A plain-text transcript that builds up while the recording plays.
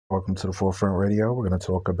Welcome to the Forefront Radio. We're going to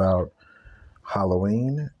talk about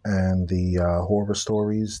Halloween and the horror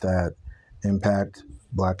stories that impact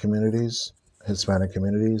Black communities, Hispanic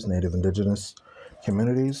communities, Native Indigenous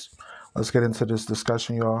communities. Let's get into this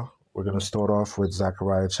discussion, y'all. We're going to start off with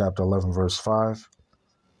Zechariah chapter 11, verse 5.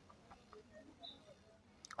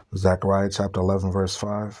 Zechariah chapter 11, verse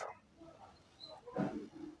 5.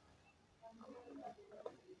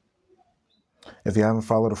 If you haven't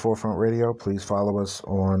followed the Forefront Radio, please follow us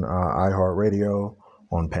on iHeartRadio,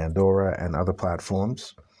 on Pandora, and other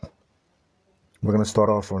platforms. We're going to start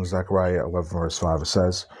off on Zechariah 11, verse 5. It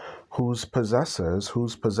says, whose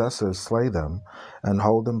possessors slay them, and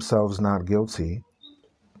hold themselves not guilty.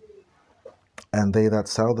 And they that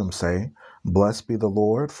sell them say, blessed be the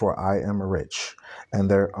Lord, for I am rich. And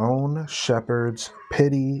their own shepherds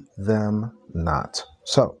pity them not.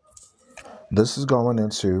 So, this is going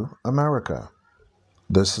into America.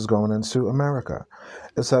 It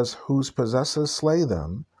says, whose possessors slay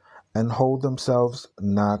them, and hold themselves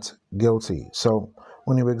not guilty. So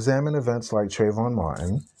when you examine events like Trayvon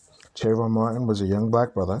Martin was a young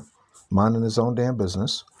Black brother minding his own damn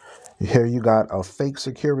business. Here you got a fake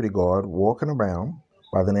security guard walking around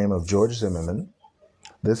by the name of George Zimmerman.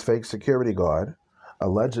 This fake security guard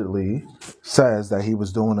allegedly says that he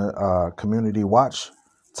was doing a community watch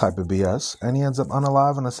type of BS, and he ends up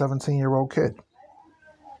unaliving a 17-year-old kid.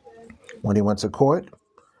 When he went to court,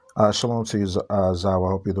 shalom to you, Zawa.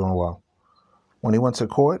 I hope you're doing well. When he went to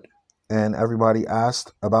court and everybody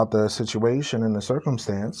asked about the situation and the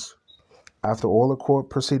circumstance, after all the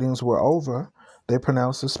court proceedings were over, they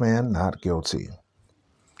pronounced this man not guilty.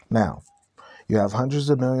 Now, you have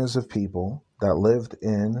hundreds of millions of people that lived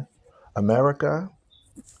in America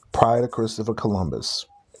prior to Christopher Columbus.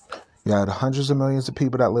 You had hundreds of millions of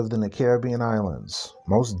people that lived in the Caribbean islands,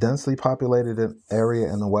 most densely populated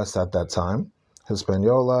area in the West at that time.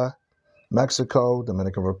 Hispaniola, Mexico,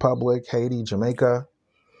 Dominican Republic, Haiti, Jamaica,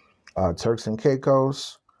 Turks and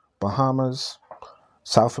Caicos, Bahamas,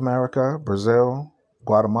 South America, Brazil,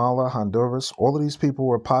 Guatemala, Honduras. All of these people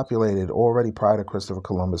were populated already prior to Christopher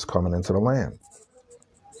Columbus coming into the land.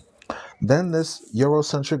 Then this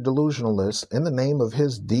Eurocentric delusionalist, in the name of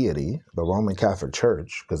his deity, the Roman Catholic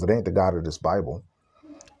Church, because it ain't the God of this Bible,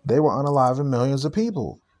 they were unaliving millions of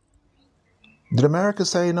people. Did America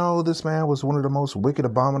say, no, this man was one of the most wicked,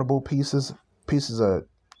 abominable pieces of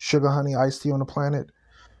sugar, honey, iced tea on the planet?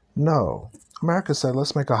 No. America said,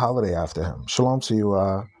 let's make a holiday after him. Shalom to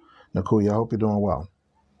you, Nakuya. I hope you're doing well.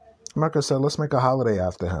 America said, let's make a holiday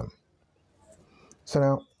after him. So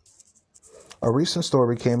now, a recent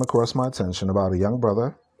story came across my attention about a young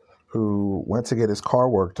brother who went to get his car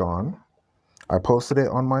worked on. I posted it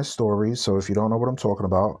on my story, so if you don't know what I'm talking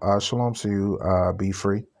about, shalom to you, Be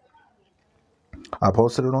Free. I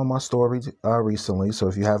posted it on my story recently, so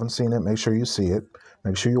if you haven't seen it, make sure you see it.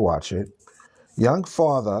 Make sure you watch it. Young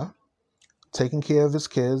father, taking care of his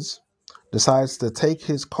kids, decides to take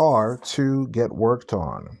his car to get worked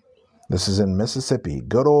on. This is in Mississippi,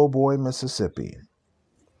 good old boy Mississippi.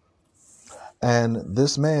 And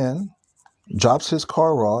this man drops his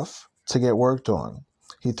car off to get worked on.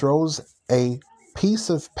 He throws a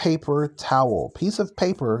piece of paper towel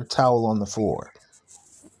on the floor.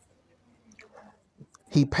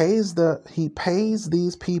 He pays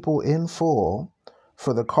these people in full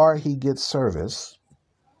for the car he gets serviced.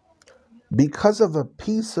 Because of a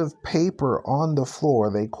piece of paper on the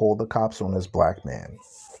floor, they call the cops on this black man.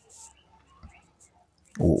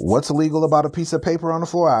 What's illegal about a piece of paper on the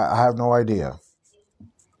floor? I have no idea.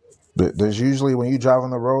 There's usually, when you drive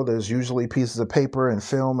on the road, there's usually pieces of paper and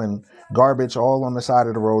film and garbage all on the side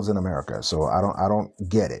of the roads in America. So I don't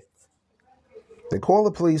get it. They call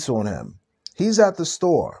the police on him. He's at the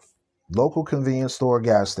store, local convenience store,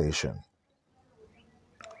 gas station.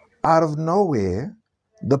 Out of nowhere,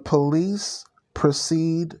 the police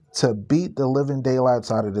proceed to beat the living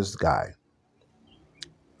daylights out of this guy.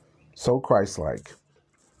 So Christ-like.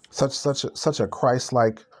 Such a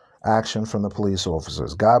Christ-like action from the police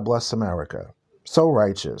officers. God bless America. So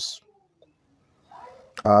righteous.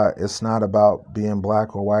 It's not about being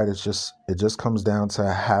black or white. It just comes down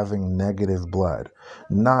to having negative blood.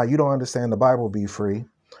 Nah, you don't understand the Bible, Be Free.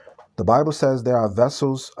 The Bible says there are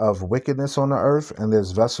vessels of wickedness on the earth and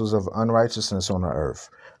there's vessels of unrighteousness on the earth.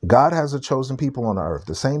 God has a chosen people on the earth.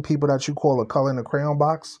 The same people that you call a color in the crayon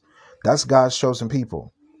box, that's God's chosen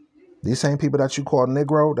people. These same people that you call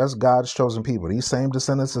Negro, that's God's chosen people. These same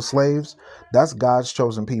descendants of slaves, that's God's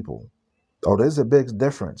chosen people. Oh, there's a big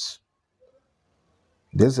difference.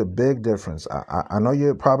 There's a big difference. I know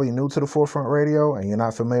you're probably new to the Forefront Radio and you're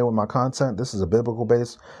not familiar with my content. This is a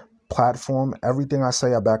biblical-based platform. Everything I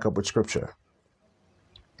say, I back up with scripture.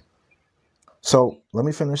 So let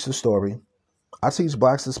me finish the story. I teach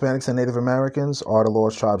blacks, Hispanics, and Native Americans are the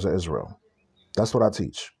lost tribes of Israel. That's what I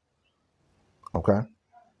teach. Okay.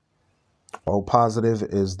 O positive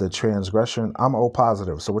is the transgression. I'm O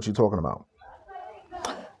positive. So what you talking about?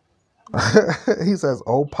 He says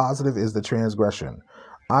O positive is the transgression.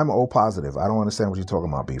 I'm O positive. I don't understand what you're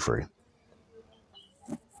talking about, Be Free.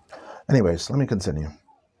 Anyways, let me continue.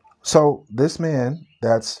 So this man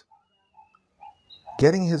that's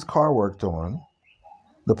getting his car worked on,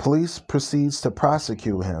 the police proceeds to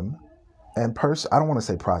prosecute him and I don't want to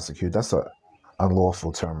say prosecute. That's a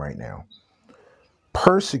unlawful term right now.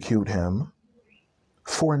 Persecute him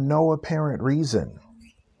for no apparent reason.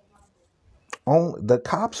 The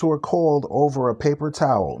cops were called over a paper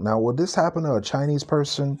towel. Now, would this happen to a Chinese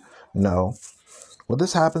person? No. Would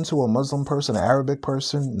this happen to a Muslim person, an Arabic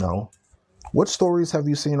person? No. What stories have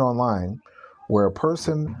you seen online where a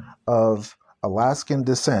person of Alaskan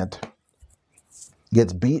descent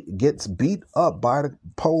gets beat up by the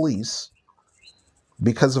police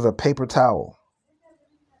because of a paper towel?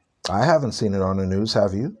 I haven't seen it on the news,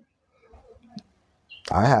 have you?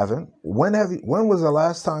 I haven't. When was the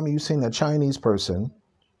last time you seen a Chinese person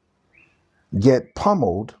get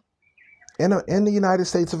pummeled in the United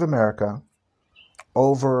States of America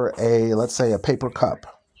over let's say a paper cup?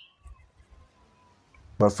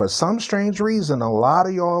 But for some strange reason, a lot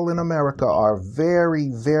of y'all in America are very,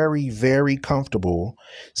 very, very comfortable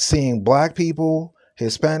seeing black people,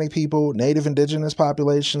 Hispanic people, Native indigenous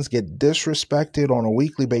populations get disrespected on a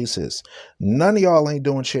weekly basis. None of y'all ain't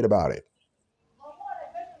doing shit about it.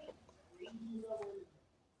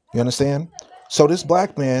 You understand? So this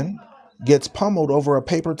black man gets pummeled over a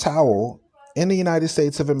paper towel in the United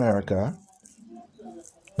States of America,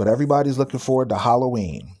 but everybody's looking forward to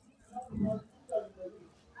Halloween.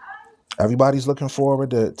 Everybody's looking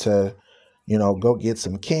forward to go get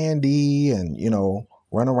some candy and,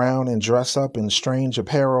 run around and dress up in strange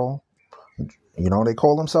apparel. They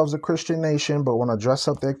call themselves a Christian nation, but want to dress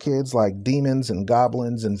up their kids like demons and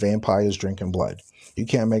goblins and vampires drinking blood. You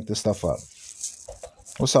can't make this stuff up.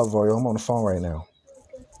 What's up, Voyo? I'm on the phone right now.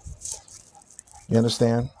 You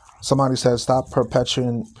understand? Somebody said stop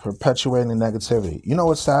perpetuating negativity. You know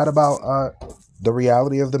what's sad about the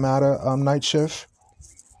reality of the matter, Night Shift?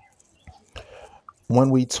 When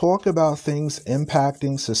we talk about things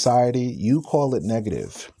impacting society, you call it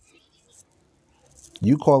negative.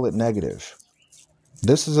 You call it negative.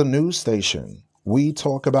 This is a news station. We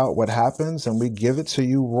talk about what happens and we give it to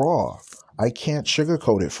you raw. I can't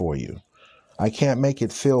sugarcoat it for you. I can't make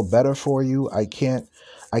it feel better for you. I can't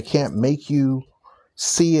make you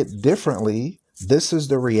see it differently. This is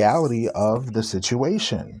the reality of the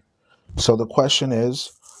situation. So the question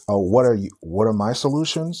is, what are my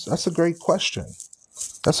solutions? That's a great question.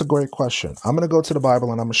 That's a great question. I'm going to go to the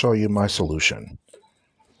Bible and I'm going to show you my solution.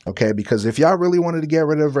 Okay, because if y'all really wanted to get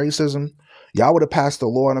rid of racism, y'all would have passed a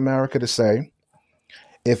law in America to say,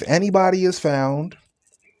 if anybody is found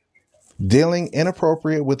dealing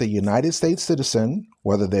inappropriate with a United States citizen,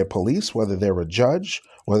 whether they're police, whether they're a judge,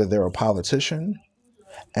 whether they're a politician,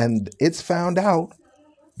 and it's found out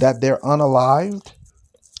that they're unalived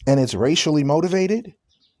and it's racially motivated,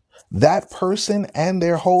 that person and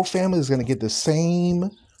their whole family is going to get the same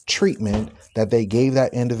treatment that they gave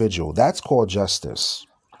that individual. That's called justice.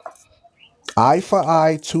 Eye for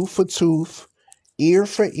eye, tooth for tooth, ear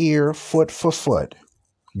for ear, foot for foot.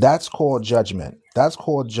 That's called judgment. That's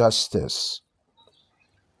called justice.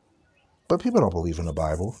 But people don't believe in the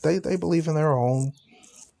Bible. They believe in their own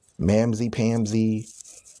mamsy-pamsy,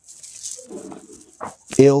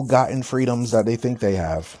 ill-gotten freedoms that they think they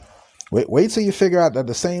have. Wait till you figure out that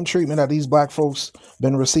the same treatment that these black folks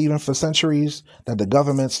been receiving for centuries, that the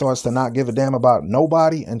government starts to not give a damn about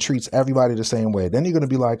nobody and treats everybody the same way. Then you're going to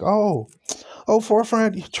be like, oh,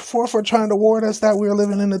 forefront trying to warn us that we're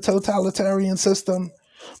living in a totalitarian system.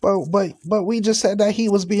 But we just said that he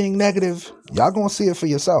was being negative. Y'all going to see it for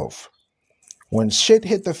yourself. When shit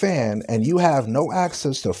hit the fan and you have no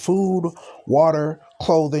access to food, water,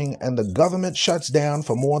 clothing, and the government shuts down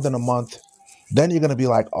for more than a month, then you're going to be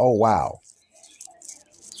like, oh, wow.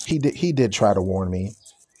 He did try to warn me.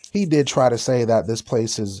 He did try to say that this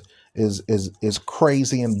place is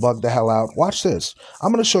crazy and bug the hell out. Watch this.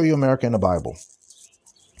 I'm going to show you America in the Bible.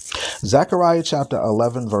 Zechariah chapter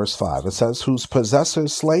 11, verse 5. It says, whose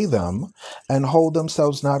possessors slay them and hold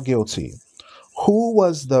themselves not guilty. Who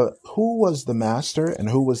was the master and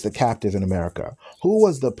who was the captive in America? Who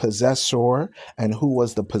was the possessor and who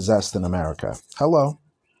was the possessed in America? Hello.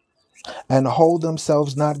 And hold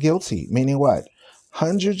themselves not guilty, meaning what?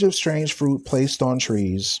 Hundreds of strange fruit placed on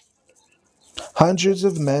trees, hundreds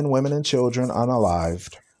of men, women, and children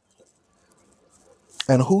unalived,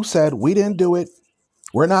 And who said, we didn't do it?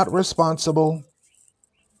 We're not responsible.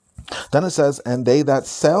 Then it says, and they that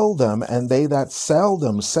sell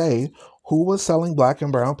them say, who was selling black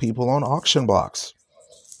and brown people on auction blocks?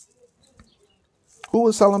 Who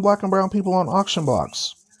was selling black and brown people on auction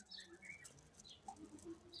blocks?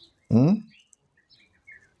 Hmm?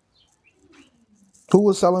 Who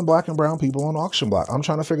was selling black and brown people on auction block? I'm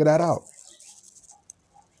trying to figure that out.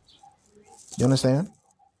 You understand?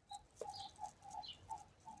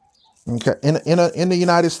 Okay. In the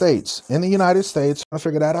United States. In the United States, trying to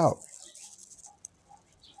figure that out.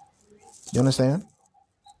 You understand?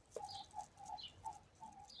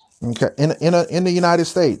 Okay. In the United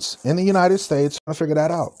States. In the United States, trying to figure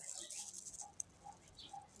that out.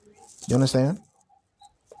 You understand?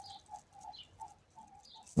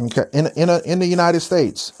 Okay. In the United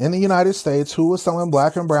States. In the United States, who was selling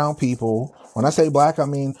black and brown people? When I say black, I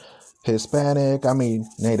mean Hispanic, I mean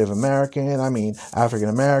Native American, I mean African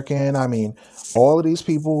American, I mean all of these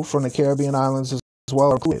people from the Caribbean islands as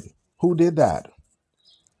well are included. Who did that?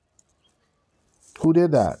 Who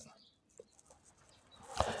did that?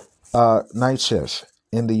 Night shift.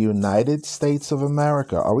 In the United States of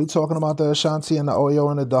America. Are we talking about the Ashanti and the Oyo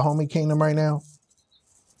and the Dahomey Kingdom right now?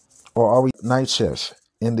 Or are we night shift?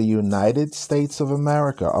 In the United States of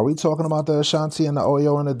America. Are we talking about the Ashanti and the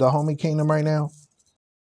Oyo and the Dahomey Kingdom right now?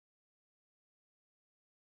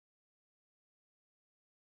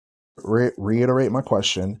 Reiterate my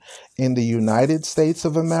question. In the United States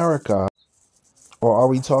of America, or are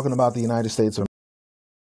we talking about the United States of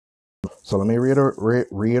America? So let me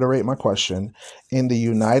reiterate my question. In the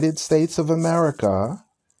United States of America,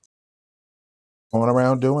 going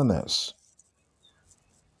around doing this?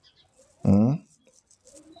 Hmm?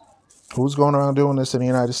 Who's going around doing this in the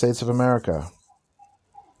United States of America?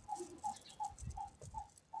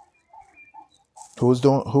 Who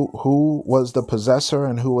was the possessor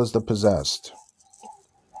and who was the possessed?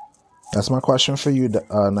 That's my question for you,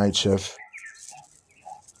 Night Shift.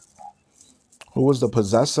 Who was the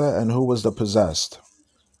possessor and who was the possessed?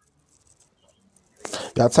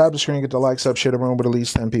 Y'all tap the screen, get the likes up, share the room with at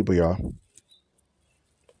least 10 people, y'all.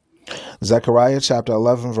 Zechariah chapter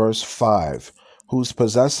 11, verse 5. Whose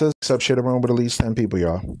possessors, except share the room with at least 10 people,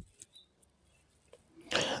 y'all.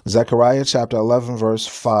 Zechariah chapter 11, verse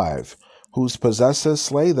 5. Whose possessors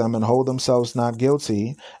slay them and hold themselves not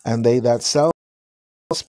guilty, and they that sell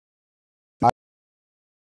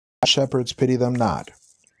shepherds pity them not.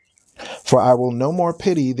 For I will no more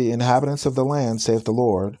pity the inhabitants of the land, saith the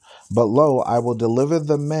Lord, but lo, I will deliver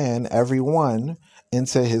the man every one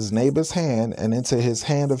into his neighbor's hand and into his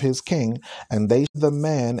hand of his king, and they the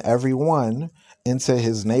man every one into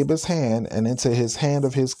his neighbor's hand and into his hand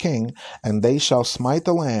of his king, and they shall smite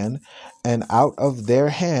the land, and out of their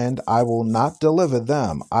hand I will not deliver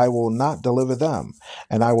them. I will not deliver them.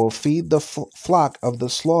 And I will feed the flock of the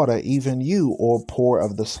slaughter, even you, or poor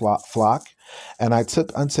of the flock. And I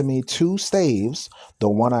took unto me 2 staves, the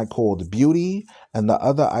one I called Beauty, and the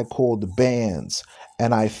other I called Bands.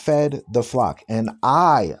 And I fed the flock, and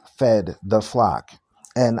I fed the flock,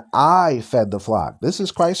 and I fed the flock. This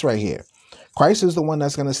is Christ right here. Christ is the one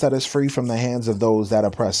that's going to set us free from the hands of those that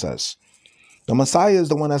oppress us. The Messiah is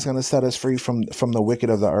the one that's going to set us free from the wicked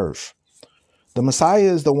of the earth. The Messiah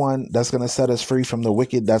is the one that's going to set us free from the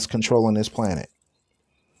wicked that's controlling this planet.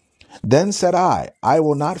 Then said I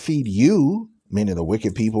will not feed you, meaning the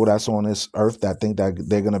wicked people that's on this earth that think that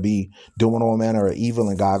they're going to be doing all manner of evil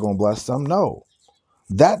and God going to bless them. No.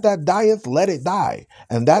 That dieth, let it die.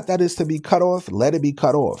 And that is to be cut off, let it be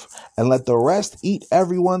cut off. And let the rest eat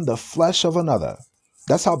everyone the flesh of another.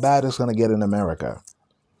 That's how bad it's going to get in America.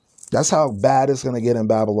 That's how bad it's going to get in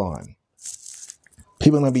Babylon.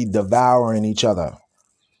 People are going to be devouring each other.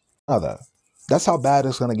 That's how bad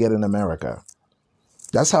it's going to get in America.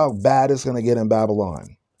 That's how bad it's going to get in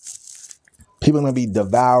Babylon. People are going to be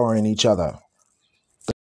devouring each other.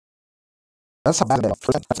 That's how bad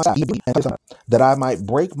that I might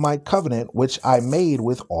break my covenant which I made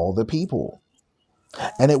with all the people.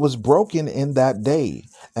 And it was broken in that day.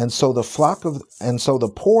 And so the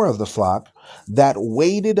poor of the flock that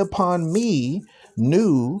waited upon me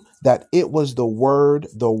knew that it was the word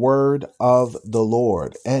of the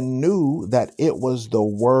Lord, and knew that it was the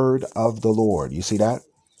word of the Lord. You see that?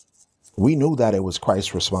 We knew that it was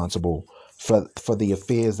Christ responsible for the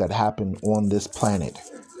affairs that happen on this planet.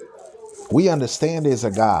 We understand there's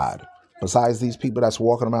a God. Besides these people that's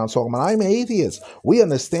walking around talking about, I'm an atheist. We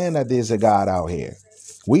understand that there's a God out here.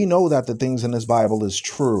 We know that the things in this Bible is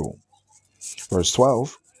true. Verse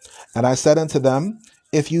 12. And I said unto them,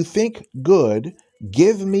 if you think good,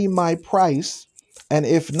 give me my price and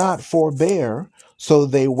if not, forbear. So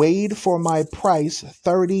they weighed for my price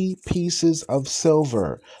 30 pieces of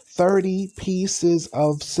silver. 30 pieces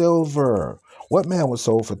of silver. What man was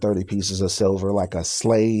sold for 30 pieces of silver like a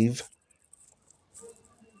slave?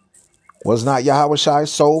 Was not Yahushua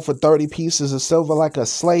sold for 30 pieces of silver like a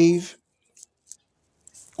slave?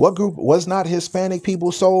 What group was not Hispanic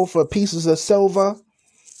people sold for pieces of silver?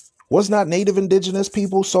 Was not Native Indigenous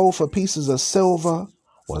people sold for pieces of silver?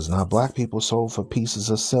 Was not black people sold for pieces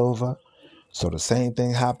of silver? So the same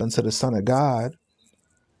thing happened to the Son of God,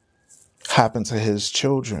 happened to his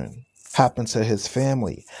children, happened to his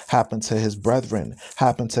family, happened to his brethren,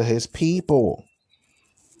 happened to his people.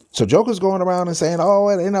 So Joker's going around and saying, oh,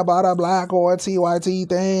 it ain't about a black or a TYT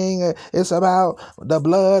thing. It's about the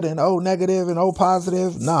blood and O negative and O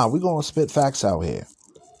positive. Nah, we're going to spit facts out here.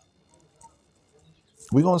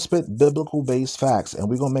 We're going to spit biblical based facts and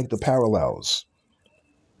we're going to make the parallels.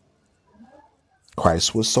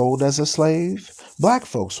 Christ was sold as a slave. Black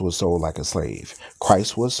folks were sold like a slave.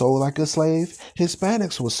 Christ was sold like a slave.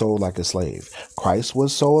 Hispanics were sold like a slave. Christ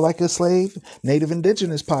was sold like a slave. Native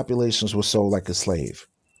indigenous populations were sold like a slave.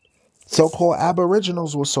 So-called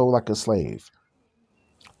aboriginals were sold like a slave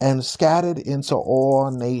and scattered into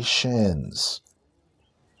all nations.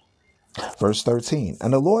 Verse 13,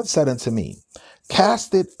 and the Lord said unto me,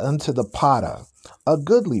 cast it unto the potter, a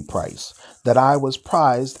goodly price, that I was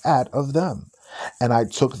prized at of them. And I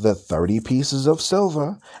took the 30 pieces of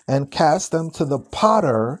silver and cast them to the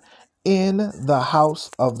potter in the house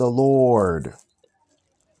of the Lord.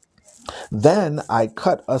 Then I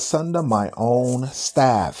cut asunder my own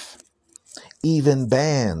staff, even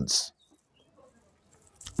bands,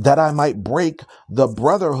 that I might break the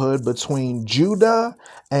brotherhood between Judah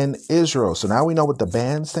and Israel. So now we know what the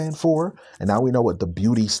band stand for, and now we know what the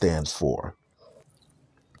beauty stands for.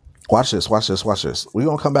 Watch this, watch this, watch this. We're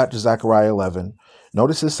going to come back to Zechariah 11.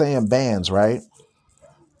 Notice it's saying bands, right?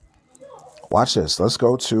 Watch this. Let's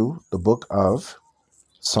go to the book of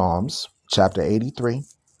Psalms, chapter 83.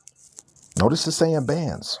 Notice it's saying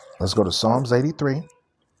bands. Let's go to Psalms 83.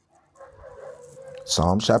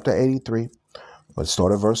 Psalms chapter 83. Let's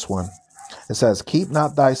start at verse 1. It says, keep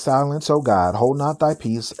not thy silence, O God, hold not thy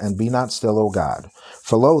peace, and be not still, O God.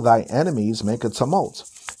 For lo, thy enemies make a tumult,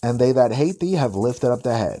 and they that hate thee have lifted up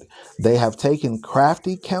the head. They have taken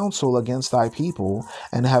crafty counsel against thy people,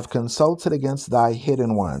 and have consulted against thy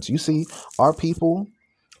hidden ones. You see, our people,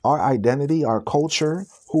 our identity, our culture,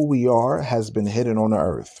 who we are, has been hidden on the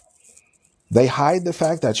earth. They hide the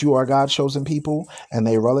fact that you are God's chosen people, and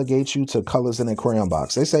they relegate you to colors in a crayon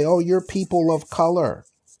box. They say, oh, you're people of color.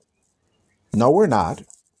 No, we're not.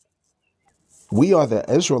 We are the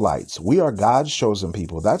Israelites. We are God's chosen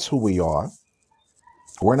people. That's who we are.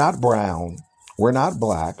 We're not brown. We're not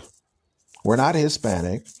black. We're not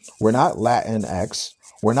Hispanic. We're not Latinx.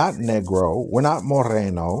 We're not Negro. We're not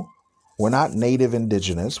Moreno. We're not Native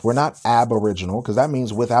Indigenous. We're not Aboriginal, because that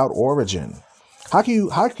means without origin. How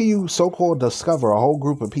can you so-called discover a whole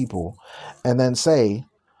group of people and then say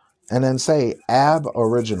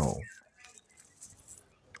Aboriginal,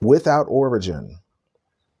 without origin?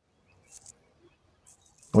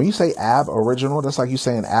 When you say Aboriginal, that's like you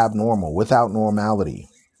saying abnormal, without normality.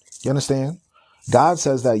 You understand? God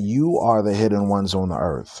says that you are the hidden ones on the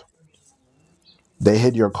earth. They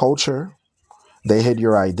hid your culture. They hid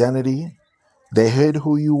your identity. They hid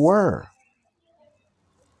who you were.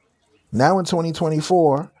 Now in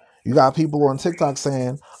 2024, you got people on TikTok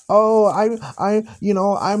saying, oh,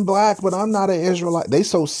 I'm black, but I'm not an Israelite. They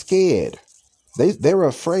so scared. They're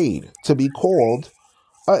afraid to be called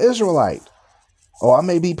an Israelite. Oh, I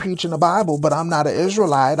may be preaching the Bible, but I'm not an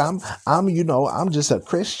Israelite. I'm just a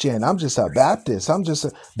Christian. I'm just a Baptist.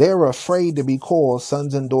 They're afraid to be called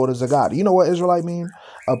sons and daughters of God. You know what Israelite mean?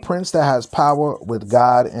 A prince that has power with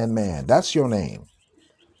God and man. That's your name.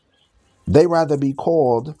 They rather be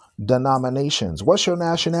called denominations. What's your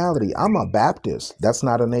nationality? I'm a Baptist. That's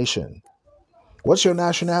not a nation. What's your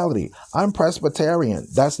nationality? I'm Presbyterian.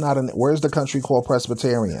 That's not where's the country called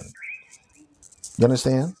Presbyterian? You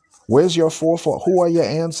understand? Where's your forefathers? Who are your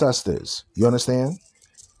ancestors? You understand?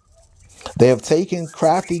 They have taken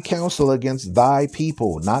crafty counsel against thy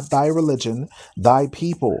people, not thy religion, thy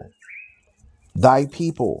people,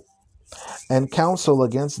 and counsel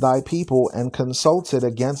against thy people, and consulted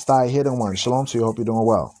against thy hidden ones. Shalom to you. Hope you're doing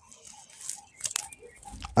well.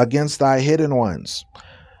 Against thy hidden ones.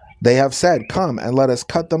 They have said, come and let us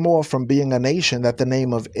cut them off from being a nation, that the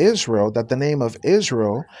name of Israel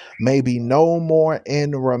may be no more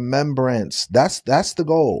in remembrance. That's the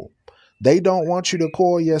goal. They don't want you to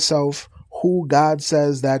call yourself who God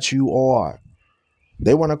says that you are.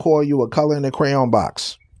 They want to call you a color in a crayon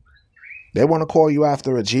box. They want to call you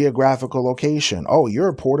after a geographical location. Oh,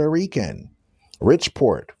 you're Puerto Rican. Rich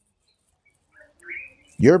port.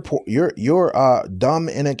 You're dumb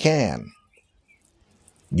in a can.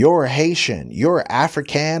 You're Haitian. You're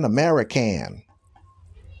African American.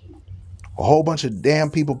 A whole bunch of damn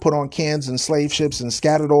people put on cans and slave ships and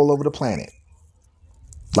scattered all over the planet.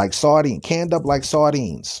 Like sardines, canned up like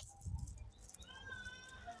sardines.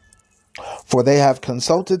 For they have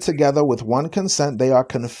consulted together with one consent. They are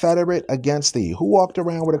confederate against thee. Who walked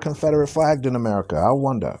around with a Confederate flag in America? I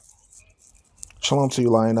wonder. Shalom to you,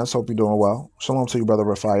 Lioness. Hope you're doing well. Shalom to you, Brother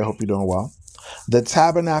Raphael. Hope you're doing well. The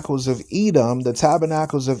tabernacles of Edom,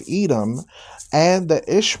 and the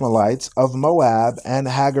Ishmaelites of Moab and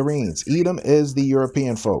Hagarenes. Edom is the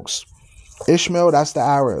European folks. Ishmael, that's the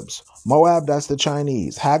Arabs. Moab, that's the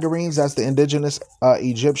Chinese. Hagarenes, that's the indigenous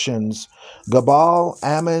Egyptians. Gabal,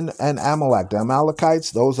 Ammon, and Amalek. The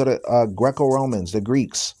Amalekites, those are the Greco-Romans, the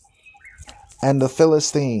Greeks. And the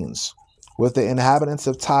Philistines, with the inhabitants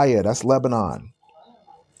of Tyre, that's Lebanon.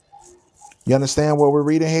 You understand what we're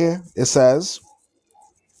reading here? It says,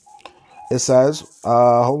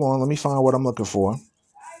 hold on, let me find what I'm looking for.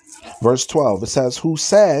 Verse 12, it says, who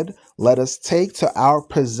said, let us take to our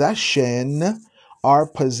possession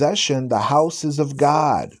the houses of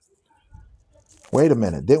God. Wait a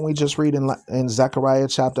minute. Didn't we just read in Zechariah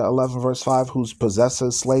chapter 11, verse 5, whose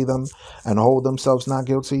possessors slay them and hold themselves not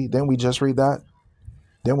guilty? Didn't we just read that?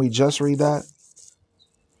 We just read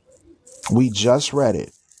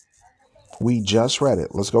it.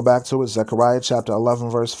 Let's go back to it. Zechariah chapter 11,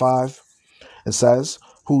 verse 5. It says,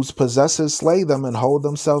 whose possessors slay them and hold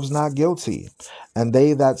themselves not guilty. And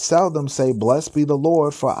they that sell them say, blessed be the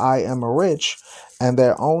Lord, for I am rich. And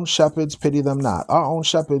their own shepherds pity them not. Our own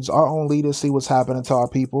shepherds, our own leaders see what's happening to our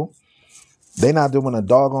people. They're not doing a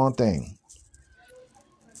doggone thing.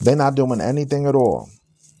 They're not doing anything at all.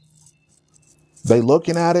 They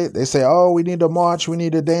looking at it. They say, oh, we need to march. We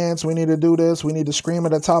need to dance. We need to do this. We need to scream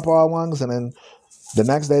at the top of our lungs. And then the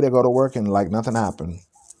next day they go to work and like nothing happened.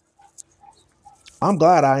 I'm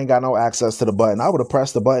glad I ain't got no access to the button. I would have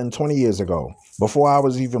pressed the button 20 years ago, before I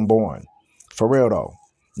was even born. For real, though.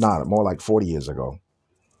 Nah, more like 40 years ago.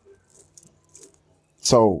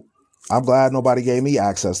 So I'm glad nobody gave me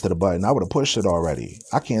access to the button. I would have pushed it already.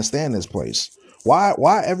 I can't stand this place.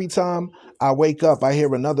 Why every time I wake up, I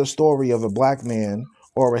hear another story of a black man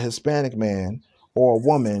or a Hispanic man or a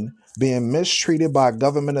woman being mistreated by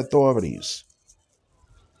government authorities?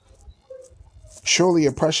 Surely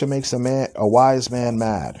oppression makes a wise man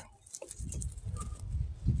mad.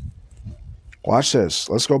 Watch this.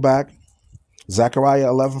 Let's go back. Zechariah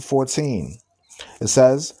 11:14. It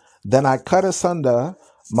says, then I cut asunder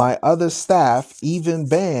my other staff, even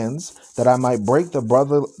bands, that I might break the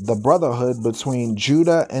brotherhood between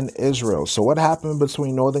Judah and Israel. So what happened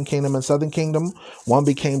between Northern Kingdom and Southern Kingdom? One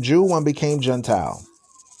became Jew, one became Gentile.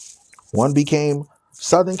 One became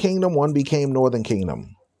Southern Kingdom, one became Northern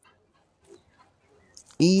Kingdom.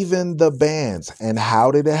 Even the bands. And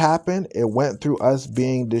how did it happen? It went through us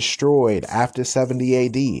being destroyed after 70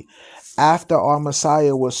 AD. After our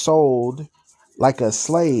Messiah was sold like a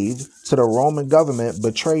slave to the Roman government,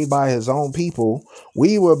 betrayed by his own people,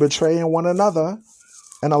 we were betraying one another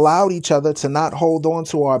and allowed each other to not hold on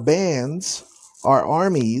to our bands, our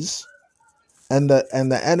armies, and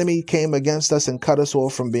the enemy came against us and cut us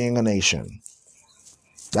off from being a nation.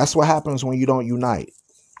 That's what happens when you don't unite.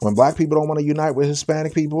 When black people don't want to unite with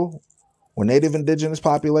Hispanic people, when native indigenous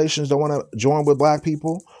populations don't want to join with black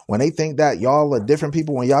people, when they think that y'all are different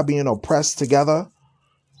people, when y'all being oppressed together,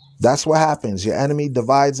 that's what happens. Your enemy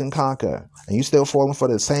divides and conquer, and you still falling for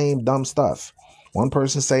the same dumb stuff. One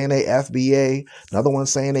person saying they FBA, another one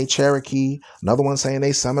saying they Cherokee, another one saying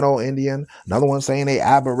they Seminole Indian, another one saying they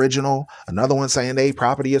Aboriginal, another one saying they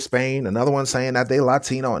property of Spain, another one saying that they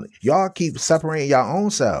Latino. Y'all keep separating your own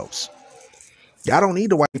selves. Y'all don't need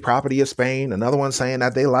the white property of Spain. Another one saying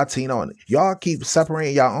that they Latino. Y'all keep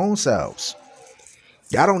separating your own selves.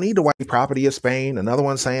 Y'all don't need the white property of Spain. Another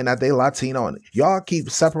one saying that they Latino. Y'all keep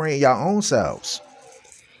separating your own selves.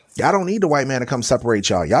 Y'all don't need the white man to come separate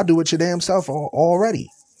y'all. Y'all do it your damn self already.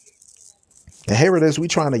 And here it is. We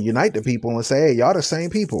trying to unite the people and say, hey, y'all the same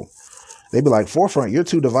people. They be like, Forefront, you're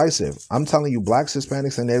too divisive. I'm telling you, blacks,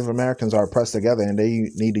 Hispanics, and Native Americans are pressed together and they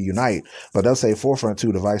need to unite. But they'll say Forefront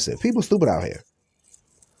too divisive. People stupid out here.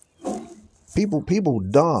 People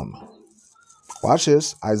dumb. Watch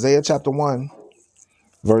this. Isaiah chapter 1,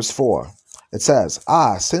 verse 4. It says,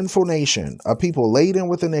 sinful nation, a people laden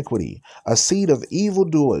with iniquity, a seed of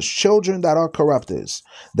evildoers, children that are corrupters.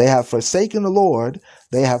 They have forsaken the Lord.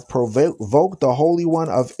 They have provoked the Holy One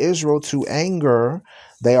of Israel to anger.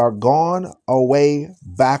 They are gone away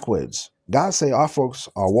backwards. God say our folks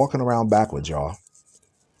are walking around backwards, y'all.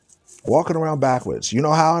 Walking around backwards. You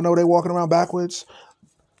know how I know they walking around backwards?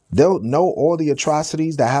 They'll know all the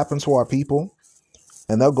atrocities that happen to our people,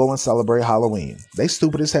 and they'll go and celebrate Halloween. They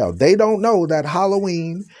stupid as hell. They don't know that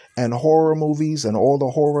Halloween and horror movies and all the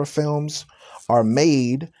horror films are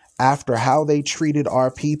made after how they treated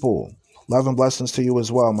our people. Love and blessings to you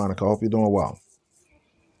as well, Monica. Hope you're doing well.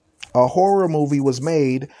 A horror movie was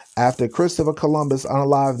made after Christopher Columbus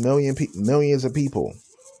unalived millions of people.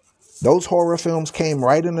 Those horror films came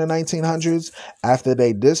right in the 1900s after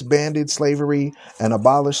they disbanded slavery and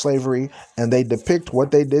abolished slavery, and they depict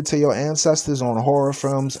what they did to your ancestors on horror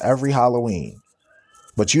films every Halloween.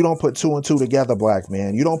 But you don't put two and two together, black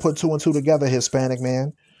man. You don't put two and two together, Hispanic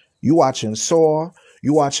man. You watching Saw.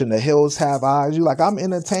 You watching The Hills Have Eyes. You like, I'm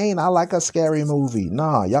entertained. I like a scary movie.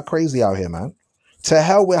 Nah, y'all crazy out here, man. To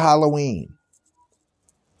hell with Halloween.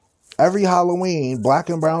 Every Halloween, black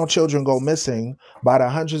and brown children go missing by the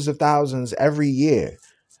hundreds of thousands every year.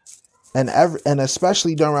 And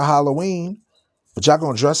especially during Halloween, but y'all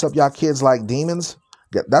gonna dress up y'all kids like demons?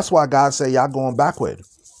 That's why God say y'all going backward.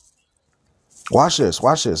 Watch this,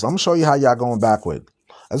 watch this. I'm gonna show you how y'all going backward.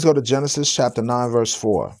 Let's go to Genesis chapter 9, verse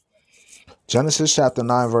 4. Genesis chapter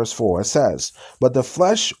 9, verse 4. It says, but the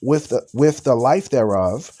flesh with the life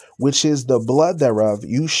thereof, which is the blood thereof,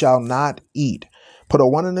 you shall not eat. Put a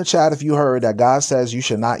 1 in the chat if you heard that God says you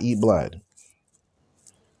should not eat blood.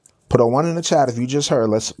 Put a 1 in the chat if you just heard.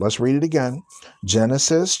 Let's read it again.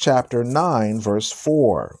 Genesis chapter 9, verse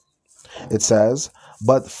 4. It says,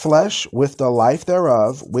 but flesh with the life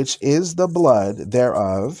thereof, which is the blood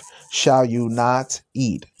thereof, shall you not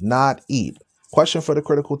eat. Not eat. Question for the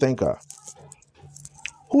critical thinker.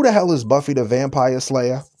 Who the hell is Buffy the Vampire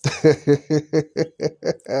Slayer?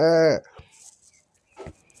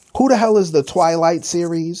 Who the hell is the Twilight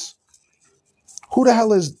series? Who the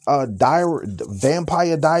hell is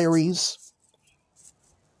Vampire Diaries?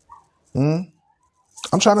 I'm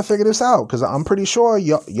trying to figure this out because I'm pretty sure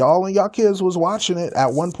y'all and y'all kids was watching it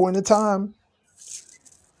at one point in time.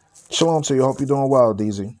 Shalom to you. Hope you're doing well,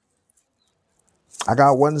 DZ. I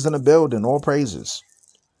got ones in the building. All praises.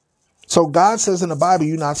 So God says in the Bible,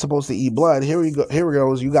 you're not supposed to eat blood. Here we go. Here it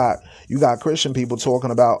goes. You got Christian people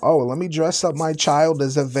talking about, oh, let me dress up my child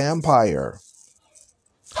as a vampire.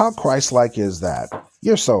 How Christ-like is that?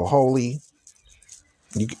 You're so holy.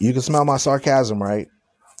 You can smell my sarcasm, right?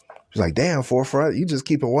 She's like, damn, forefront, you just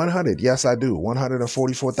keep it 100. Yes, I do.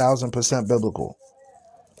 144,000% biblical.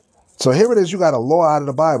 So here it is. You got a law out of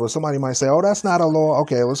the Bible. Somebody might say, oh, that's not a law.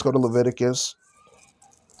 Okay, let's go to Leviticus.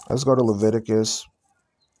 Let's go to Leviticus.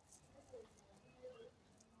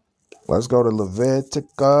 Let's go to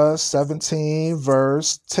Leviticus 17,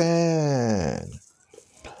 verse 10.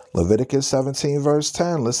 Leviticus 17, verse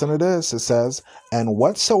 10. Listen to this. It says, and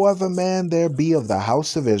whatsoever man there be of the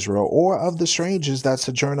house of Israel or of the strangers that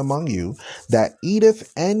sojourn among you, that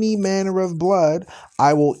eateth any manner of blood,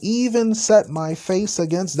 I will even set my face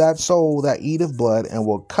against that soul that eateth blood, and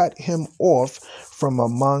will cut him off from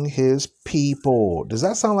among his people. Does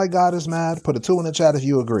that sound like God is mad? Put a 2 in the chat if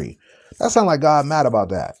you agree. That sound like God mad about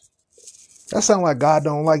that. That sound like God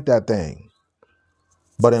don't like that thing.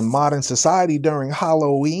 But in modern society, during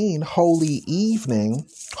Halloween, holy evening,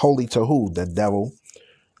 holy to who? The devil.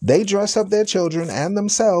 They dress up their children and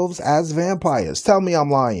themselves as vampires. Tell me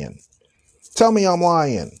I'm lying. Tell me I'm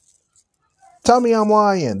lying. Tell me I'm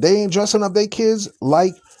lying. They ain't dressing up their kids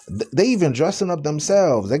like they even dressing up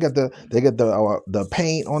themselves. They got the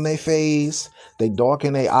paint on their face. They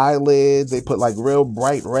darken their eyelids. They put like real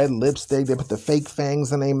bright red lipstick. They put the fake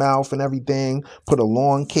fangs in their mouth and everything. Put a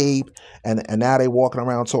long cape. And now they walking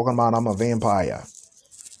around talking about I'm a vampire.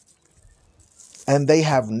 And they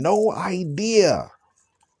have no idea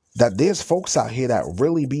that there's folks out here that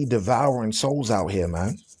really be devouring souls out here,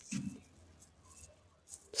 man.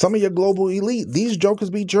 Some of your global elite, these jokers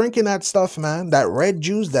be drinking that stuff, man. That red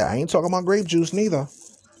juice, that I ain't talking about grape juice neither.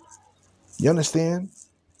 You understand?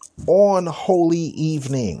 On holy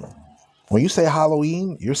evening. When you say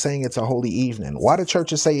Halloween, you're saying it's a holy evening. Why the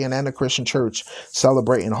churches say and the Christian church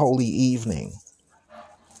celebrating holy evening?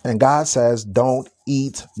 And God says, don't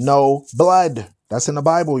eat no blood. That's in the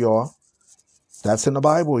Bible, y'all. That's in the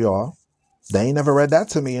Bible, y'all. They ain't never read that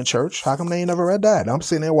to me in church. How come they ain't never read that? I'm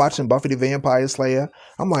sitting there watching Buffy the Vampire Slayer.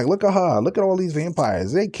 I'm like, look at her. Look at all these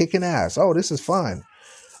vampires. They kicking ass. Oh, this is fun.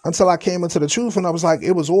 Until I came into the truth and I was like,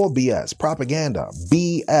 it was all BS. Propaganda.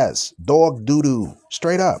 BS. Dog doo-doo.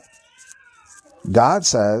 Straight up. God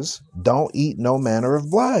says, don't eat no manner of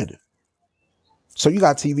blood. So you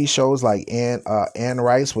got TV shows like Anne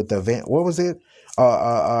Rice with the what was it?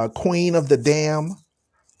 Queen of the Dam.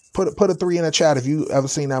 Put a 3 in the chat if you ever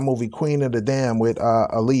seen that movie Queen of the Dam with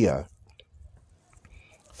Aaliyah.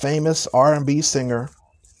 Famous R&B singer,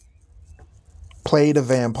 played a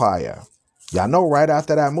vampire. Y'all know right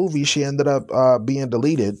after that movie, she ended up being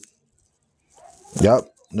deleted. Yep,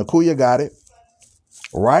 Nakuya got it.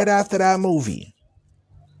 Right after that movie,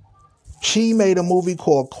 she made a movie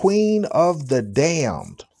called Queen of the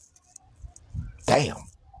Damned. Damn.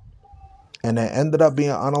 And it ended up being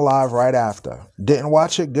unalive right after. Didn't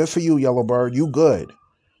watch it? Good for you, Yellow Bird. You good.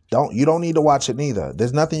 You don't need to watch it neither.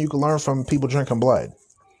 There's nothing you can learn from people drinking blood.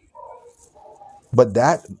 But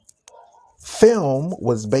that film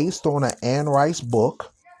was based on an Anne Rice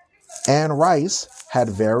book. Anne Rice had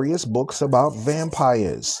various books about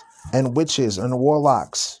vampires and witches and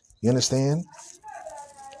warlocks. You understand?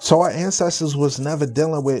 So our ancestors was never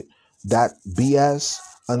dealing with that BS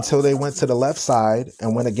until they went to the left side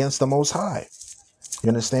and went against the Most High. You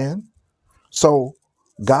understand? So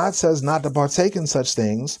God says not to partake in such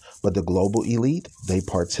things, but the global elite, they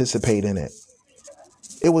participate in it.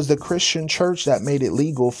 It was the Christian church that made it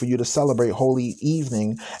legal for you to celebrate Holy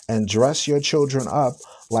Evening and dress your children up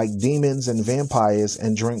like demons and vampires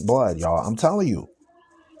and drink blood, y'all. I'm telling you.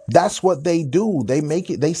 That's what they do. They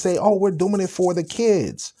make it, they say, oh, we're doing it for the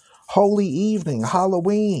kids. Holy Evening,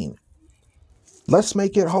 Halloween. Let's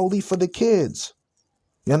make it holy for the kids.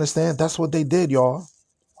 You understand? That's what they did, y'all.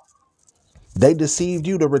 They deceived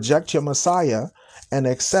you to reject your Messiah and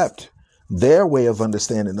accept their way of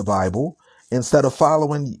understanding the Bible instead of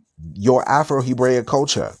following your Afro-Hebraic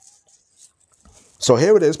culture. So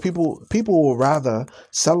here it is. People will rather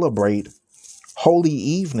celebrate Holy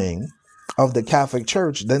Evening of the Catholic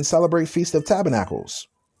Church than celebrate Feast of Tabernacles.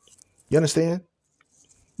 You understand?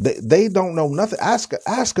 They don't know nothing. Ask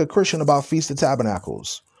a Christian about Feast of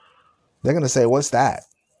Tabernacles. They're going to say, what's that?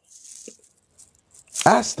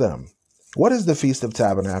 Ask them, what is the Feast of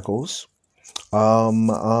Tabernacles?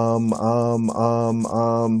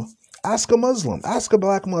 Ask a Muslim, ask a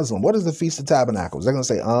black Muslim, what is the Feast of Tabernacles? They're going to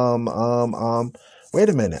say, wait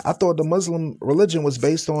a minute. I thought the Muslim religion was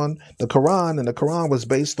based on the Quran and the Quran was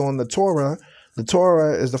based on the Torah. The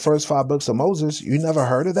Torah is the first 5 books of Moses. You never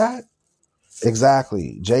heard of that?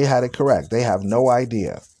 Exactly. Jay had it correct. They have no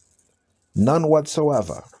idea. None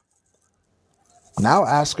whatsoever. Now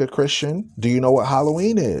ask a Christian, do you know what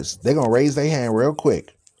Halloween is? They're going to raise their hand real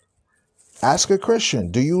quick. Ask a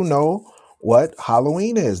Christian, do you know what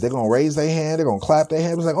Halloween is? They're going to raise their hand. They're going to clap their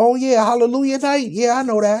hands. It's like, oh yeah, Hallelujah Night. Yeah, I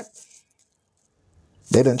know that.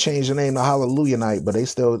 They done changed the name to Hallelujah Night, but they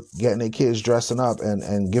still getting their kids dressing up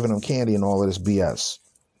and giving them candy and all of this BS.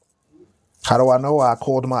 How do I know? I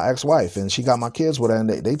called my ex-wife and she got my kids with her and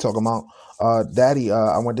they talking about, Daddy,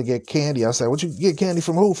 I went to get candy. I said, what you get candy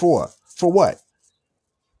from who for? For what?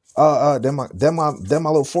 Then my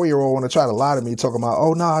little 4-year-old want to try to lie to me talking about,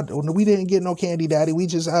 oh, no, we didn't get no candy, Daddy. We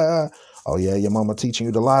just, oh yeah, your mama teaching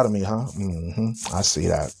you to lie to me, huh? I see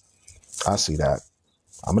that. I see that.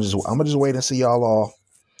 I'm gonna just wait and see y'all all.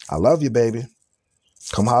 I love you, baby.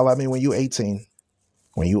 Come holler at me when you 18.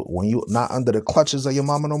 When you not under the clutches of your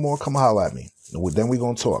mama no more, come holler at me. Then we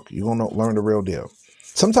gonna talk. You gonna learn the real deal.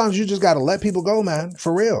 Sometimes you just gotta let people go, man.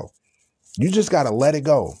 For real. You just gotta let it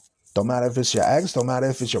go. Don't matter if it's your ex, don't matter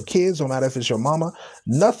if it's your kids, don't matter if it's your mama.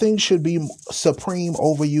 Nothing should be supreme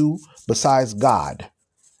over you besides God.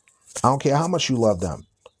 I don't care how much you love them.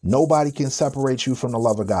 Nobody can separate you from the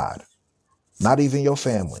love of God. Not even your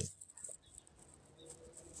family.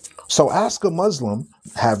 So ask a Muslim,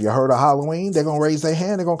 have you heard of Halloween? They're going to raise their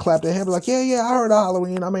hand. They're going to clap their hand. Be like, yeah, I heard of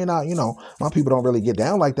Halloween. I may not, my people don't really get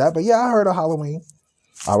down like that. But yeah, I heard of Halloween.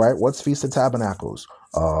 All right. What's Feast of Tabernacles?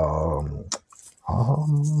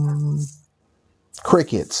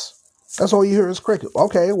 Crickets. That's all you hear is cricket.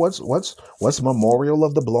 Okay. What's memorial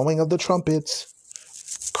of the blowing of the trumpets?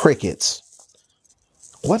 Crickets.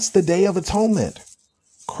 What's the Day of Atonement?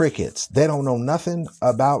 Crickets. They don't know nothing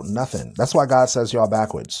about nothing. That's why God says y'all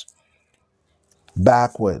backwards.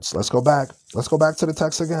 Backwards. Let's go back. Let's go back to the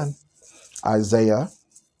text again. Isaiah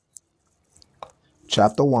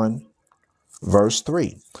chapter 1, verse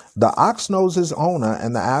 3. The ox knows his owner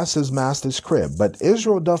and the ass his master's crib, but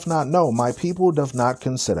Israel doth not know, my people doth not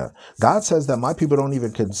consider. God says that my people don't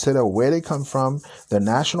even consider where they come from, their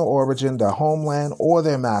national origin, their homeland, or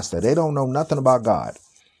their master. They don't know nothing about God.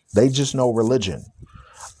 They just know religion.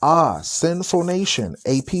 Sinful nation,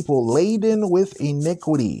 a people laden with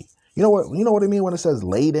iniquity. You know what I mean when it says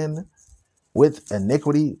laden with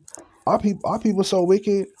iniquity? Our people so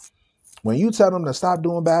wicked. When you tell them to stop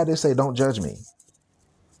doing bad, they say, don't judge me.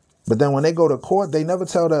 But then when they go to court, they never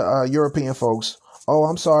tell the European folks, oh,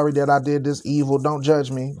 I'm sorry that I did this evil. Don't judge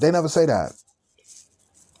me. They never say that.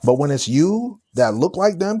 But when it's you that look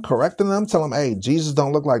like them, correcting them, tell them, hey, Jesus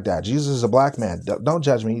don't look like that. Jesus is a black man. Don't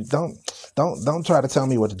judge me. Don't try to tell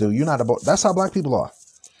me what to do. You're not that's how black people are.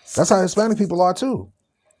 That's how Hispanic people are too.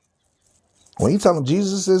 When you tell them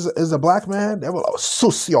Jesus is a black man, they will, oh,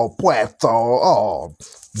 sucio puerto. Oh,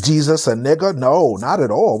 Jesus a nigga? No, not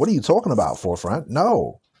at all. What are you talking about, forefront?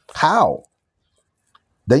 No. How?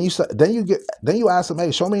 Then you ask them,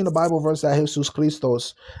 hey, show me in the Bible verse that Jesus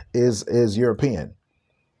Christos is European.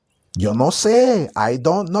 Yo no sé. I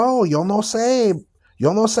don't know. Yo no sé.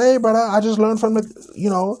 Yo no sé, brother. I just learned from the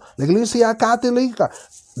Iglesia Católica.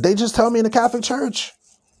 They just tell me in the Catholic Church.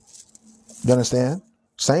 You understand?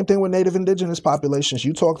 Same thing with native indigenous populations.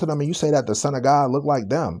 You talk to them and you say that the Son of God looked like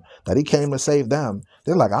them, that he came to save them.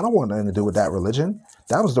 They're like, I don't want nothing to do with that religion.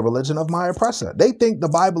 That was the religion of my oppressor. They think the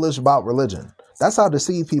Bible is about religion. That's how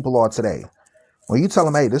deceived people are today. When you tell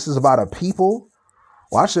them, hey, this is about a people,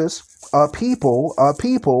 watch this, a people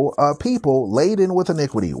laden with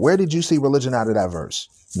iniquity. Where did you see religion out of that verse?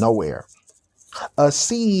 Nowhere. A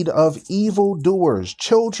seed of evil doers,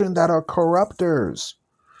 children that are corrupters.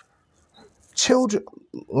 Children,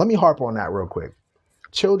 let me harp on that real quick.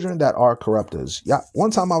 Children that are corrupters. Yeah,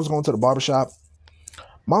 one time I was going to the barbershop.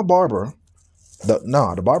 My barber,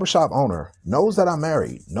 the barbershop owner knows that I'm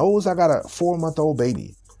married, knows I got a 4-month-old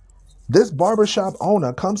baby. This barbershop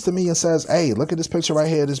owner comes to me and says, hey, look at this picture right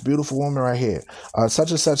here, this beautiful woman right here.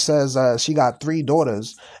 Such and such says she got 3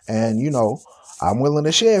 daughters, and, I'm willing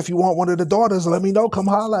to share. If you want one of the daughters, let me know. Come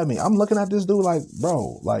holler at me. I'm looking at this dude like,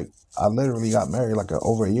 bro, like, I literally got married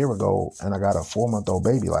over a year ago, and I got a 4-month-old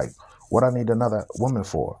baby. Like, what I need another woman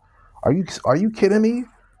for? Are you kidding me?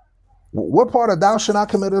 What part of thou should not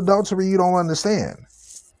commit adultery you don't understand?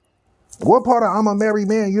 What part of I'm a married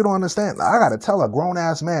man you don't understand? I gotta tell a grown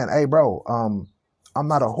ass man, hey bro, I'm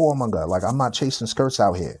not a whoremonger. Like, I'm not chasing skirts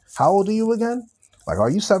out here. How old are you again? Like, are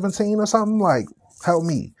you 17 or something? Like, help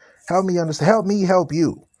me understand. Help me help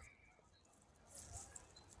you.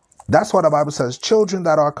 That's why the Bible says, children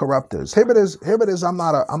that are corrupters. Here it is. I'm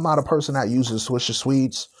not a person that uses Swisher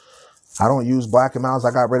Sweets. I don't use Black and Mounds.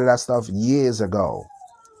 I got rid of that stuff years ago.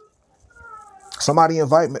 Somebody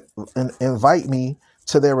invite me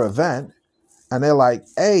to their event, and they're like,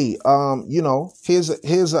 hey, here's a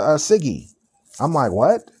ciggy. I'm like,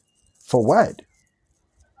 what? For what?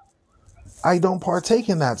 I don't partake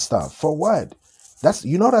in that stuff. For what?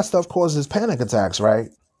 That stuff causes panic attacks, right?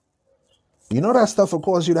 That stuff will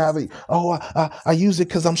cause you to have I use it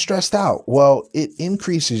because I'm stressed out. Well, it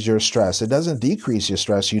increases your stress. It doesn't decrease your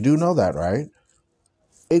stress. You do know that, right?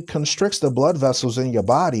 It constricts the blood vessels in your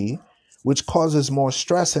body, which causes more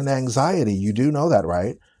stress and anxiety. You do know that,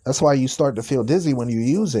 right? That's why you start to feel dizzy when you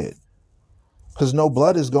use it, because no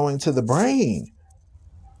blood is going to the brain.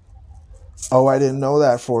 Oh, I didn't know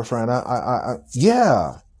that, forefront.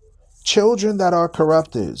 Yeah. Children that are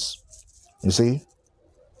corrupters. You see?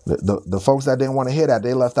 The folks that didn't want to hear that,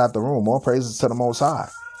 they left out the room. More praises to the Most High.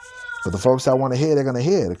 But the folks that want to hear, they're going to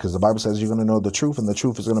hear it, because the Bible says you're going to know the truth, and the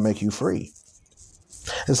truth is going to make you free.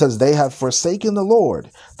 It says, they have forsaken the Lord.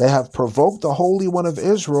 They have provoked the Holy One of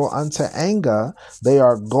Israel unto anger. They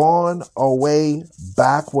are gone away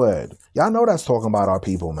backward. Y'all know that's talking about our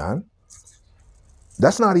people, man.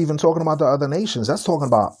 That's not even talking about the other nations. That's talking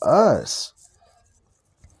about us.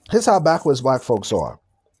 Here's how backwards black folks are.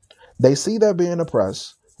 They see they're being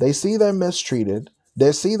oppressed. They see they're mistreated.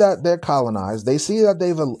 They see that they're colonized. They see that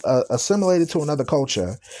they've assimilated to another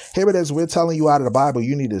culture. Here it is. We're telling you out of the Bible,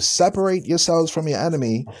 you need to separate yourselves from your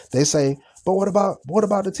enemy. They say, but what about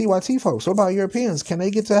the TYT folks? What about Europeans? Can they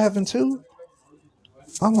get to heaven too?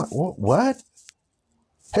 I'm like, what?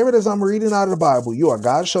 Here it is. I'm reading out of the Bible. You are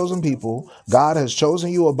God's chosen people. God has chosen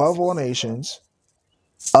you above all nations.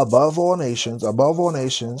 Above all nations.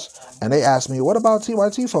 And they ask me, what about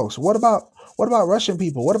TYT folks? What about Russian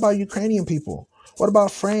people? What about Ukrainian people? What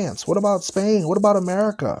about France? What about Spain? What about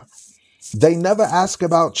America? They never ask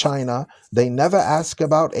about China. They never ask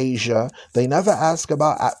about Asia. They never ask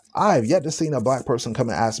about, I've yet to see a black person come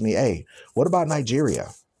and ask me, hey, what about Nigeria?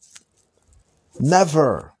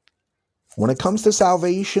 Never. When it comes to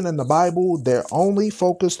salvation in the Bible, they're only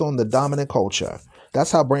focused on the dominant culture.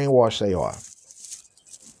 That's how brainwashed they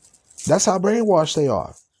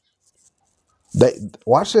are. They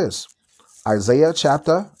watch this. Isaiah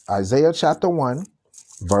chapter 1,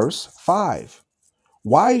 verse 5.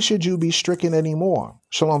 Why should you be stricken anymore?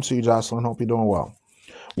 Shalom to you, Jocelyn. Hope you're doing well.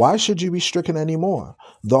 Why should you be stricken anymore?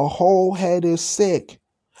 The whole head is sick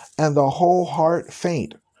and the whole heart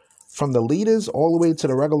faint. From the leaders all the way to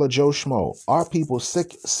the regular Joe Schmo. Our people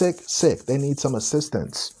sick. They need some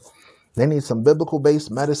assistance. They need some biblical-based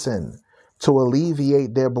medicine to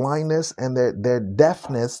alleviate their blindness and their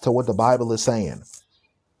deafness to what the Bible is saying.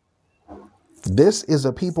 This is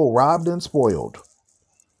a people robbed and spoiled.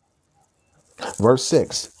 Verse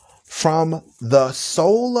 6, from the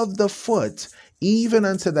sole of the foot even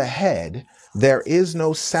unto the head, there is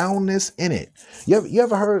no soundness in it. You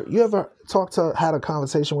ever had a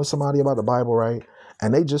conversation with somebody about the Bible, right?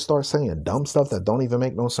 And they just start saying dumb stuff that don't even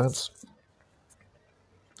make no sense.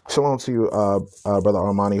 Shalom to you, Brother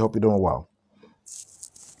Armani. Hope you're doing well.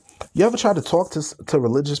 You ever try to talk to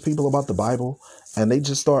religious people about the Bible and they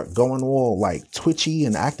just start going all like twitchy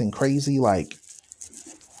and acting crazy, like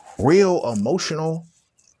real emotional?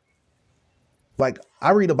 Like,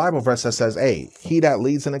 I read a Bible verse that says, hey, he that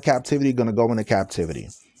leads into captivity gonna go into captivity.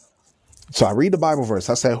 So I read the Bible verse.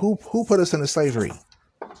 I said, who put us into slavery?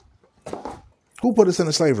 Who put us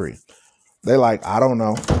into slavery? They like, I don't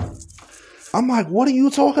know. I'm like, what are you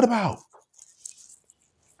talking about?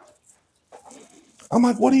 I'm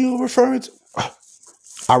like, what are you referring to?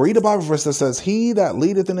 I read the Bible verse that says, he that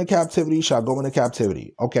leadeth into captivity shall go into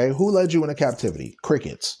captivity. Okay, who led you into captivity?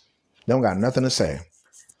 Crickets. They don't got nothing to say.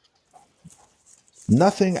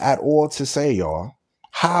 Nothing at all to say, y'all.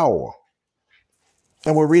 How?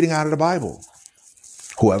 And we're reading out of the Bible.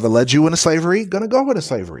 Whoever led you into slavery, gonna go into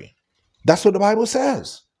slavery. That's what the Bible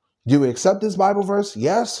says. Do you accept this Bible verse?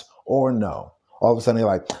 Yes or no? All of a sudden they're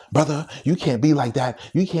like, brother, you can't be like that.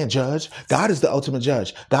 You can't judge. God is the ultimate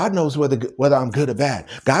judge. God knows whether I'm good or bad.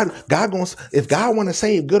 If God want to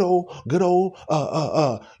save good old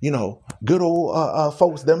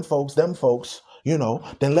folks, them folks,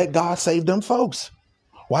 then let God save them folks.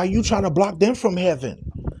 Why are you trying to block them from heaven?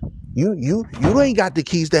 You ain't got the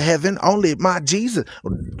keys to heaven. Only my Jesus.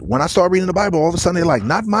 When I start reading the Bible, all of a sudden they're like,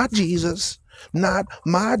 not my Jesus,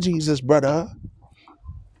 brother.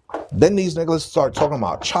 Then these niggas start talking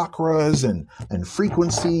about chakras and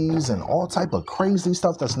frequencies and all type of crazy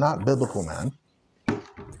stuff that's not biblical, man.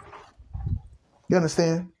 You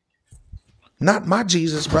understand? Not my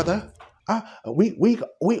Jesus, brother. We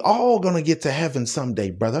all gonna get to heaven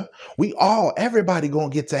someday, brother. Everybody gonna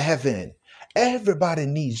get to heaven. Everybody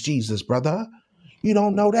needs Jesus, brother. You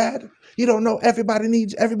don't know that? You don't know everybody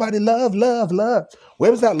love.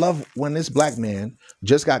 Where was that love when this black man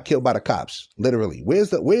just got killed by the cops? Literally. Where's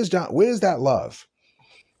that love?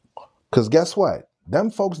 Because guess what?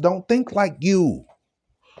 Them folks don't think like you.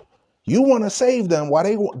 You want to save them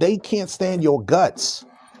while they can't stand your guts.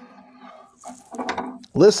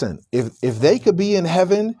 Listen, if they could be in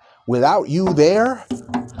heaven without you there,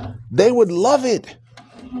 they would love it.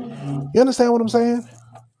 You understand what I'm saying?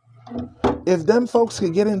 If them folks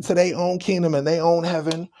could get into their own kingdom and their own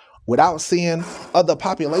heaven without seeing other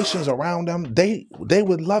populations around them, they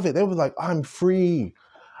would love it. They would like, I'm free.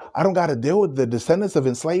 I don't got to deal with the descendants of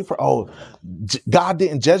enslaved. God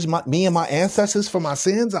didn't judge me and my ancestors for my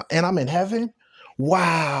sins and I'm in heaven.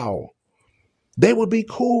 Wow. They would be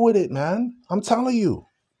cool with it, man. I'm telling you.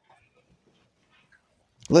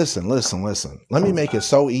 Listen. Let me make it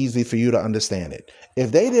so easy for you to understand it.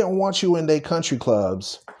 If they didn't want you in their country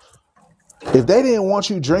clubs, if they didn't want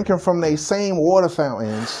you drinking from their same water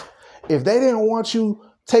fountains, if they didn't want you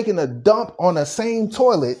taking a dump on the same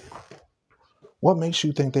toilet, what makes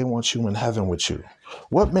you think they want you in heaven with you?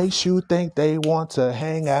 What makes you think they want to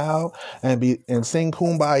hang out and sing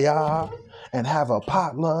Kumbaya and have a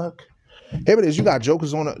potluck? Here it is. You got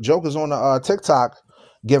jokers on the TikTok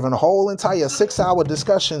giving a whole entire 6-hour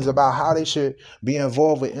discussions about how they should be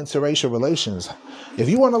involved with interracial relations. If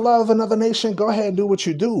you want to love another nation, go ahead and do what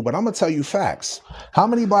you do. But I'm going to tell you facts. How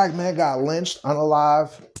many black men got lynched,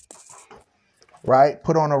 unalive, right?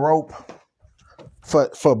 Put on a rope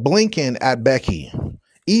for blinking at Becky.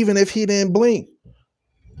 Even if he didn't blink.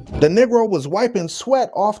 The Negro was wiping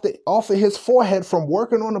sweat off of his forehead from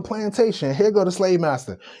working on the plantation. Here go the slave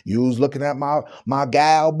master. You was looking at my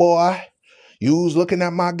gal, boy. You was looking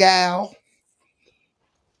at my gal.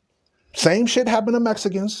 Same shit happened to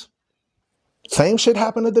Mexicans. Same shit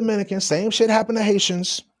happened to Dominicans. Same shit happened to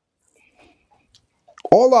Haitians.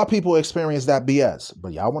 All our people experience that BS.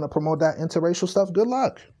 But y'all want to promote that interracial stuff? Good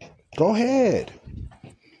luck. Go ahead.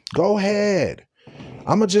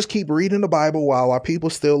 I'm going to just keep reading the Bible while our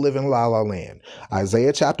people still live in La La Land.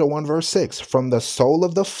 Isaiah chapter 1 verse 6. From the sole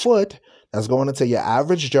of the foot, that's going into your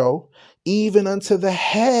average Joe, even unto the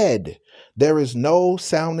head, there is no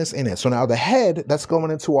soundness in it. So now the head, that's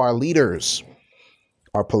going into our leaders,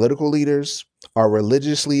 our political leaders, our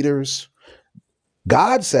religious leaders.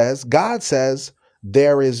 God says,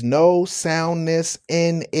 there is no soundness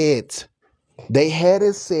in it. They head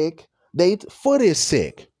is sick. They foot is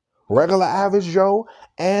sick. Regular average Joe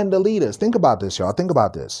and the leaders. Think about this, y'all. Think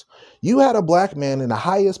about this. You had a black man in the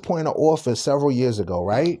highest point of office several years ago,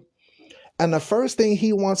 right? And the first thing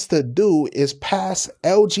he wants to do is pass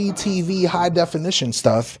LGTV high definition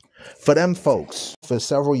stuff for them folks for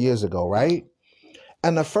several years ago, right?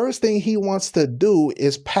 And the first thing he wants to do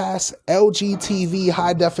is pass LGTV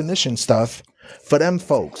high definition stuff for them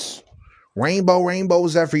folks.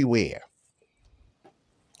 Rainbows everywhere.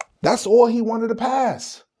 That's all he wanted to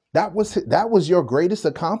pass. That was your greatest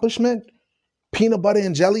accomplishment? Peanut butter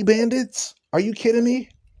and jelly bandits? Are you kidding me?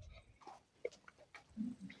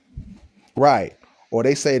 Right. Or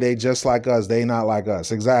they say they just like us, they not like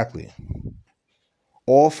us. Exactly.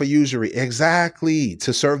 All for usury. Exactly.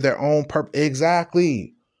 To serve their own purpose.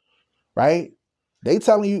 Exactly. Right? They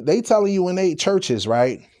telling you in they churches,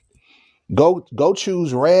 right? Go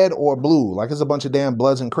choose red or blue. Like it's a bunch of damn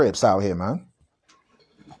Bloods and Crips out here, man.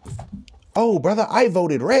 Oh, brother, I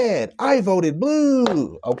voted red. I voted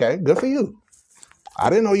blue. Okay, good for you. I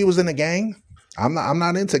didn't know you was in a gang. I'm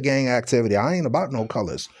not into gang activity. I ain't about no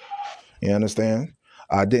colors. You understand?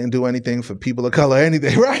 I didn't do anything for people of color,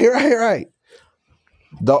 anything. Right.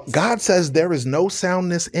 God says there is no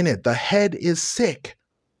soundness in it. The head is sick.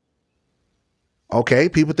 Okay,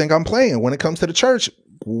 people think I'm playing. When it comes to the church,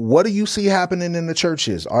 what do you see happening in the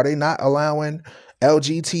churches? Are they not allowing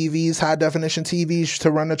LG TVs, high definition TVs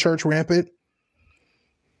to run the church rampant?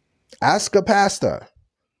 Ask a pastor.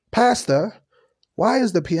 Pastor, why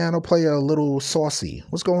is the piano player a little saucy?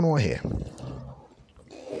 What's going on here?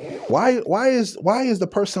 Why is the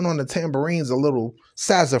person on the tambourines a little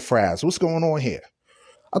sassafras? What's going on here?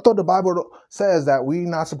 I thought the Bible says that we're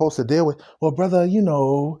not supposed to deal with, well, brother,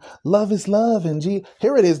 love is love. And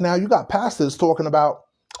here it is now. You got pastors talking about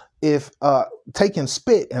if taking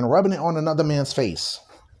spit and rubbing it on another man's face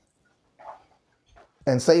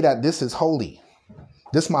and say that this is holy.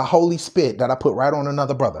 This is my holy spit that I put right on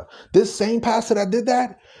another brother. This same pastor that did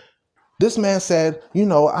that, this man said,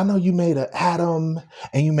 I know you made an Adam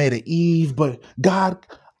and you made an Eve, but God,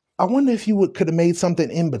 I wonder if you could have made something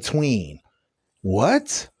in between.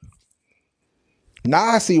 What? Now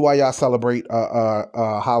I see why y'all celebrate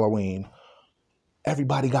Halloween.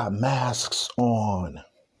 Everybody got masks on.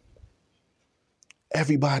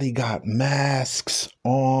 Everybody got masks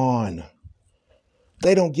on.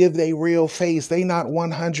 They don't give their real face. They not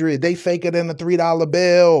 100. They fake it in a $3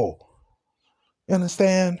 bill. You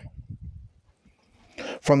understand?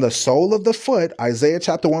 From the sole of the foot, Isaiah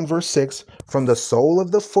chapter 1, verse 6, from the sole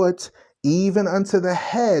of the foot, even unto the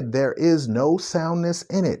head, there is no soundness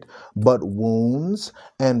in it, but wounds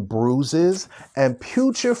and bruises and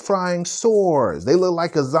putrefying sores. They look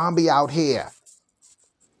like a zombie out here.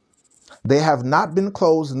 They have not been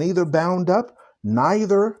closed, neither bound up,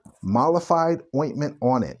 neither mollified ointment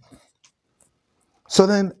on it. So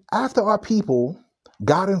then after our people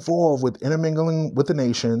got involved with intermingling with the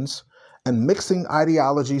nations and mixing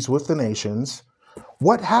ideologies with the nations,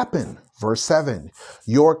 what happened? Verse 7,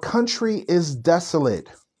 your country is desolate.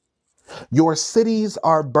 Your cities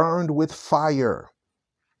are burned with fire.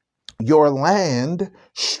 Your land,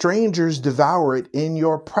 strangers devour it in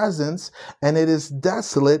your presence, and it is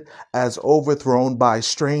desolate as overthrown by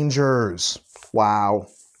strangers. Wow.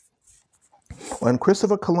 When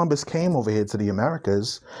Christopher Columbus came over here to the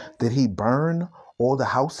Americas, did he burn all the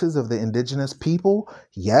houses of the indigenous people?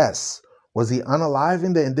 Yes. Was he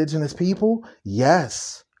unaliving the indigenous people?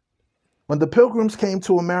 Yes. When the Pilgrims came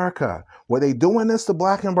to America, were they doing this to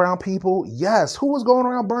black and brown people? Yes. Who was going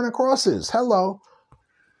around burning crosses? Hello.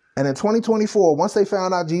 And in 2024, once they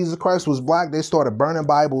found out Jesus Christ was black, they started burning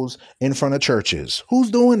Bibles in front of churches.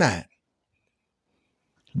 Who's doing that?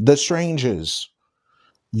 The strangers.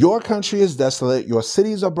 Your country is desolate. Your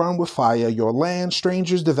cities are burned with fire. Your land,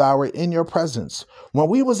 strangers devour it in your presence. When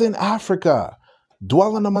we was in Africa,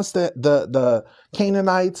 dwelling amongst the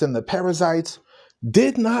Canaanites and the Perizzites,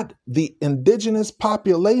 did not the indigenous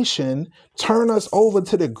population turn us over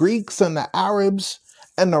to the Greeks and the Arabs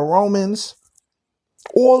and the Romans?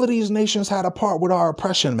 All of these nations had a part with our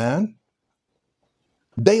oppression, man.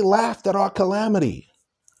 They laughed at our calamity.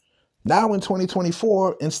 Now in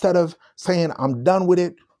 2024, instead of saying, I'm done with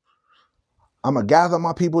it, I'm going to gather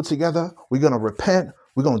my people together, we're going to repent,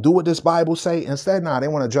 we're going to do what this Bible say. Instead, they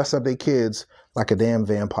want to dress up their kids like a damn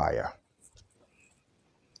vampire.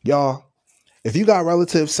 Y'all, if you got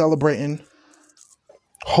relatives celebrating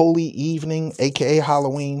Holy Evening, aka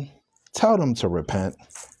Halloween, tell them to repent.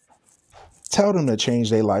 Tell them to change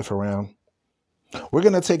their life around. We're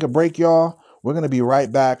going to take a break, y'all. We're going to be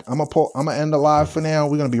right back. I'm going to end the live for now.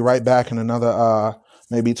 We're going to be right back in another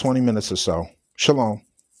maybe 20 minutes or so. Shalom.